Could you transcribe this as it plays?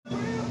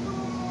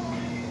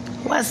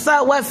What's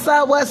up, what's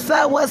up, what's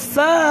up, what's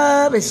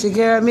up? It's your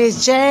girl,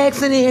 Miss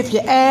Jackson, if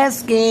you're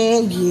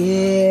asking,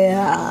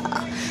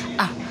 yeah.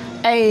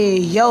 Hey,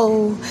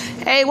 yo.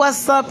 Hey,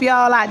 what's up,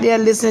 y'all out there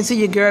listening to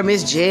your girl,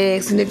 Miss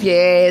Jackson, if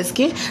you're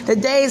asking.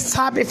 Today's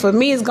topic for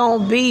me is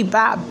going to be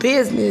about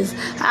business.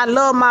 I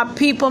love my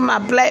people, my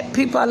black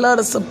people. I love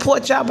to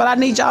support y'all, but I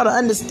need y'all to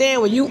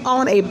understand when you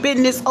own a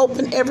business,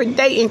 open every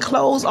day and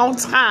close on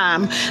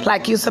time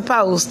like you're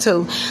supposed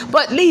to.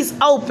 But at least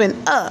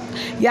open up.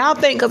 Y'all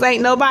think because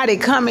ain't nobody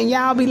coming,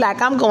 y'all be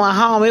like, I'm going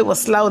home. It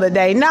was slow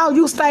today. No,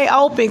 you stay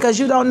open because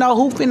you don't know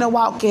who finna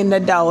walk in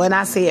the door. And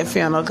I said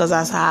finna because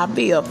that's how I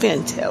feel. Finna.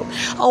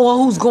 Oh,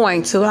 well, who's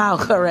going to? I'll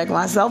correct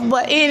myself.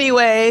 But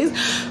anyways,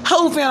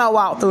 who finna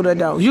walk through the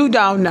door? You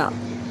don't know.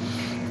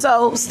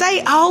 So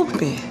stay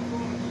open.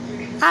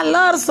 I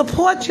love to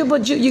support you,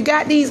 but you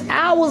got these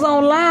hours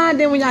online.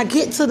 Then when I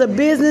get to the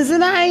business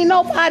and I ain't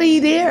nobody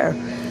there.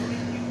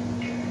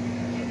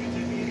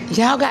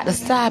 Y'all got to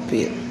stop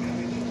it.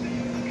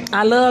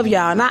 I love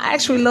y'all. And I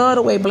actually love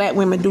the way black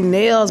women do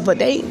nails, but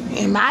they,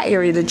 in my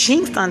area, the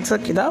Chinks done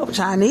took it over.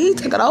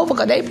 Chinese took it over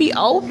because they be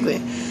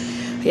open.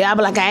 Yeah, I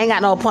be like, I ain't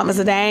got no appointments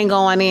today. I ain't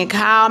going in.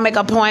 Call, make an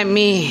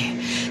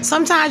appointment.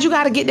 Sometimes you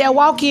got to get that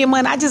walk-in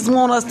money. I just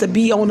want us to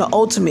be on the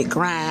ultimate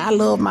grind. I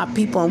love my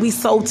people, and we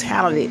so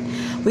talented.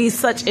 We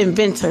such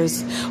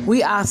inventors.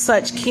 We are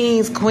such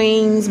kings,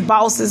 queens,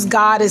 bosses,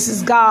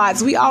 goddesses,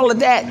 gods. We all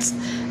of that.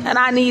 And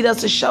I need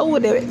us to show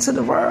it to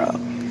the world.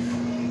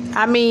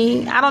 I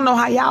mean, I don't know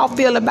how y'all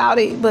feel about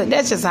it, but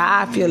that's just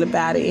how I feel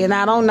about it. And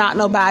I don't knock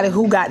nobody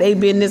who got their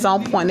business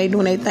on point. They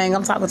doing their thing.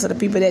 I'm talking to the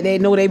people that they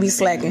know they be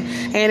slacking.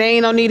 And they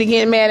ain't no need to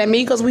get mad at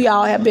me because we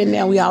all have been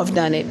there. We all have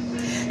done it.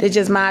 It's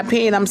just my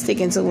opinion. I'm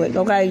sticking to it.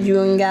 Okay?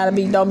 You ain't got to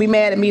be, don't be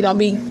mad at me. Don't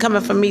be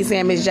coming from me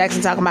saying Miss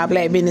Jackson talking about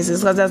black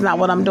businesses because that's not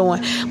what I'm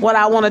doing. What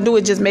I want to do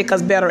is just make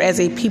us better as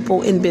a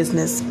people in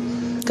business.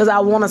 Because I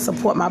want to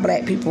support my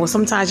black people.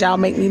 Sometimes y'all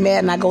make me mad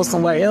and I go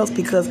somewhere else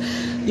because,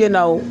 you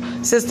know,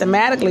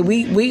 systematically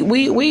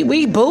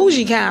we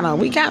bougie kind of.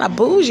 We kind of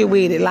bougie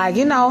with it. Like,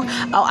 you know,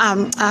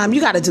 you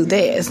got to do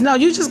this. No,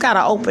 you just got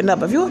to open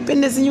up. If you're a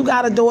business and you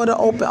got a door to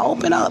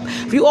open up.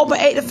 If you open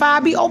 8 to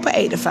 5, be open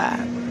 8 to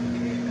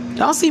 5.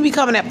 Don't see me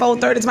coming at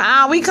 4:30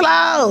 tomorrow. We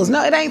close.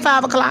 No, it ain't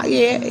 5 o'clock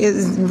yet.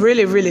 It's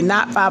really, really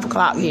not 5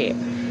 o'clock yet.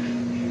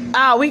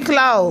 We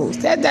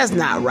closed. That's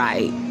not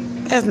right.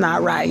 That's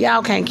not right.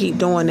 Y'all can't keep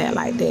doing that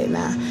like that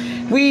now.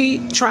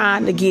 We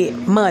trying to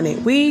get money.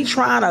 We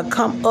trying to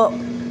come up.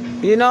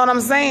 You know what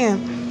I'm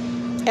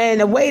saying? And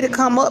the way to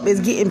come up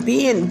is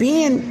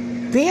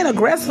being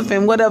aggressive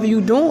in whatever you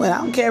doing. I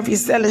don't care if you're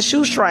selling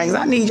shoestrings.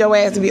 I need your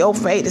ass to be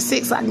open from 8 to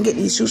 6 so I can get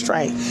these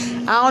shoestrings.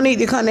 I don't need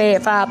to come there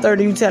at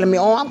 5:30. You telling me,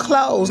 oh, I'm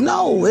closed.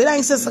 No, it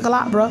ain't 6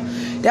 o'clock, bro.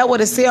 That's what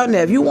it say on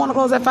there. If you want to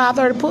close at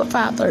 5:30, put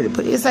 5:30.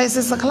 Put it say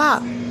 6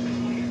 o'clock.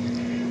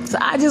 So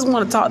I just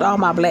want to talk to all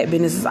my black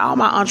businesses, all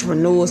my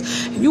entrepreneurs.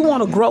 If you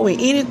want to grow in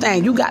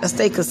anything, you got to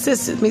stay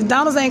consistent.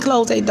 McDonald's ain't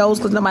closed their doors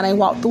because nobody ain't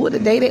walked through it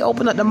today. They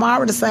open up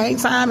tomorrow at the same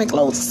time and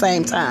close the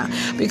same time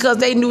because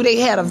they knew they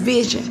had a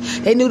vision.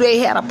 They knew they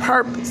had a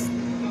purpose.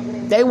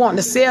 They want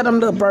to sell them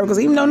little burgers,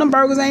 even though them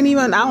burgers ain't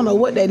even, I don't know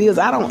what that is.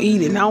 I don't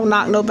eat it. I don't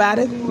knock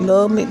nobody.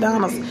 Love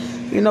McDonald's.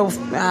 You know,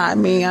 I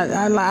mean,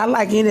 I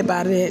like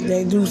anybody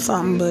that do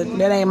something, but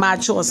that ain't my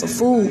choice of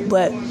food.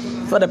 But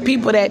for the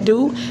people that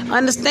do,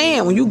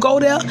 understand, when you go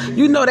there,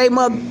 you know they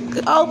must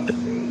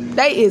open.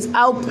 They is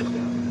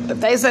open. If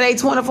they say they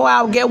 24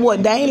 hours, get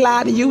what? They ain't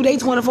lie to you. They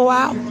 24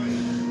 hours.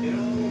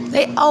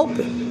 They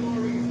open.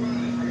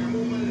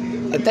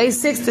 If they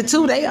 6 to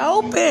 2, they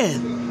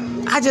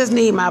open. I just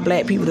need my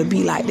black people to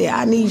be like that.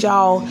 I need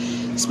y'all,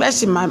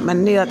 especially my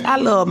nails. I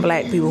love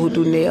black people who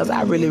do nails.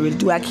 I really, really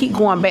do. I keep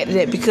going back to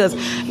that because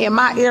in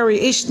my area,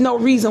 it's no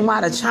reason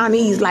why the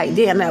Chinese like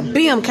that. Now,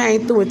 BIM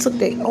came through and took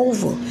that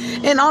over.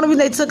 And the only reason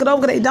they took it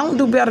over because they don't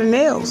do better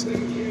nails.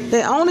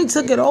 They only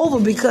took it over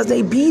because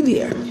they be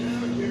there.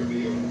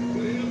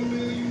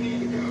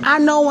 I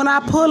know when I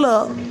pull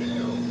up,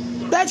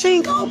 that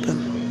Chink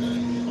open.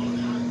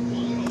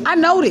 I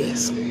know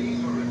this.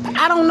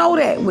 I don't know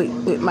that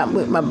with my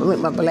black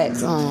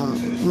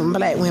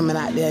women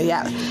out there.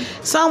 Y'all.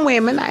 Some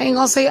women, I ain't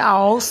gonna say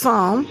all,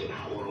 some.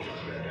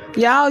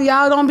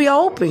 Y'all don't be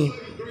open.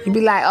 You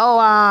be like,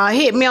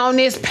 hit me on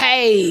this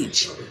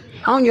page.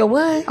 On your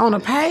what? On a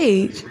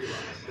page?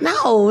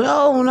 No.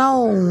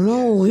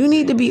 You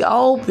need to be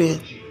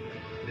open.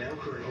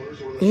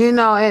 You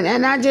know,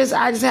 and I just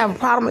have a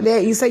problem with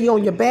that. You say you're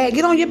on your bag.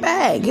 Get on your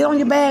bag. Get on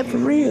your bag for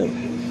real.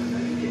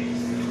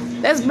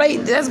 Let's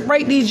break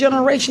these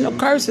generational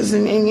curses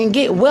and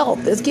get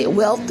wealth. Let's get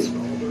wealthy.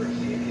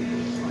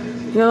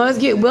 You know, let's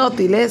get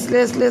wealthy. Let's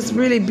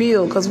really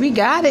build because we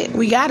got it.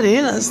 We got it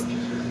in us.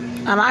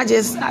 And I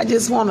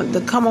just wanted to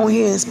come on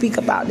here and speak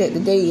about that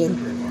today and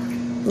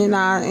you know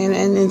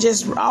and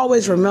just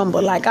always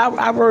remember, like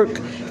I work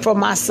for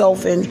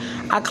myself and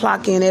I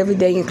clock in every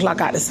day and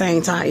clock out the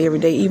same time every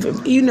day.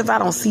 Even if I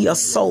don't see a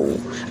soul,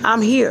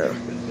 I'm here.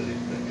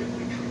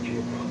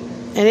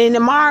 And then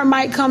tomorrow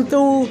might come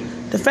through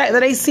The fact that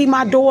they see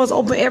my doors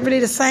open every day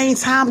at the same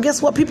time,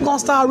 guess what? People gonna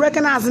start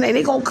recognizing that.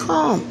 They gonna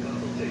come.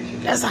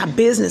 That's how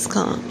business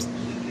comes.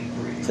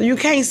 So you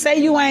can't say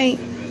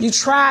you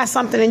tried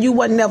something and you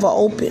wasn't never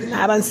open.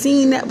 I done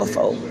seen that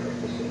before.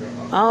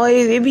 Oh,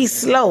 it be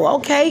slow.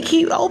 Okay,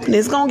 keep open.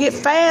 It's gonna get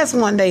fast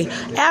one day.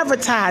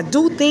 Advertise.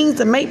 Do things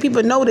to make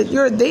people know that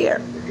you're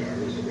there.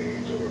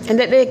 And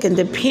that they can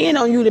depend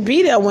on you to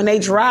be there when they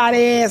drive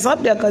their ass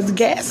up there, because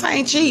gas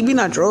ain't cheap. You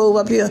done drove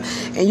up here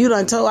and you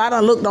done told, I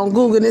done looked on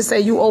Google and it say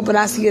you open,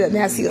 I see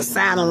a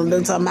sign on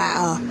them talking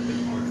about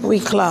we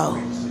closed.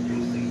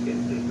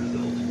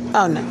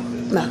 Oh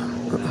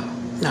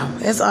no,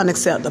 it's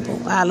unacceptable.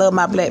 I love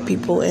my black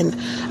people and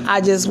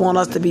I just want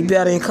us to be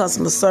better in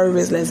customer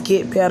service. Let's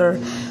get better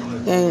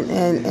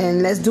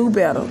and let's do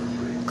better.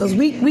 Because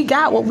we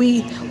got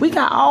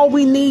all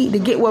we need to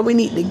get where we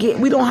need to get.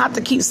 We don't have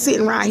to keep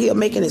sitting around here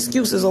making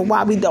excuses of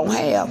why we don't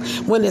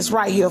have when it's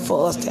right here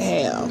for us to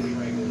have.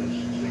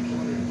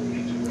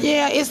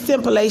 Yeah, it's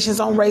stipulations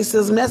on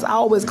racism. That's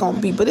always going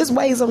to be. But there's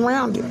ways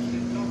around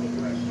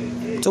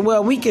it to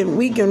where we can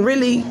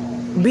really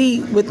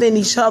be within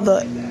each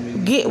other,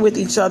 get with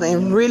each other,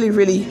 and really,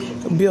 really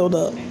build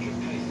up.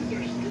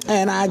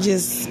 And I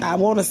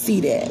want to see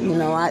that,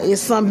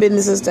 it's some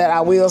businesses that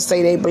I will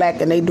say they black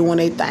and they doing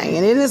their thing.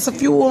 And then there's a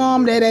few of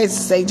them that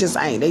they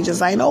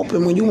just ain't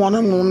open when you want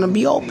them to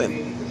be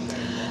open.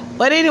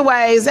 But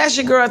anyways, that's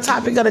your girl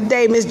topic of the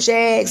day, Miss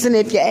Jackson.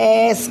 If you're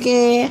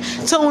asking,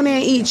 tune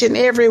in each and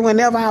every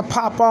whenever I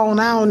pop on.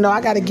 I don't know.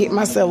 I got to get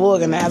myself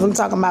organized. I'm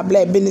talking about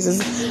black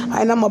businesses.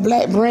 And I'm a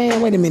black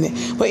brand. Wait a minute.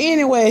 But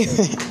anyway,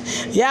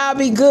 y'all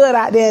be good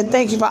out there. And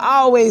thank you for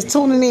always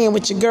tuning in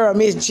with your girl,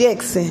 Miss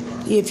Jackson,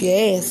 if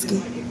you're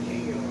asking.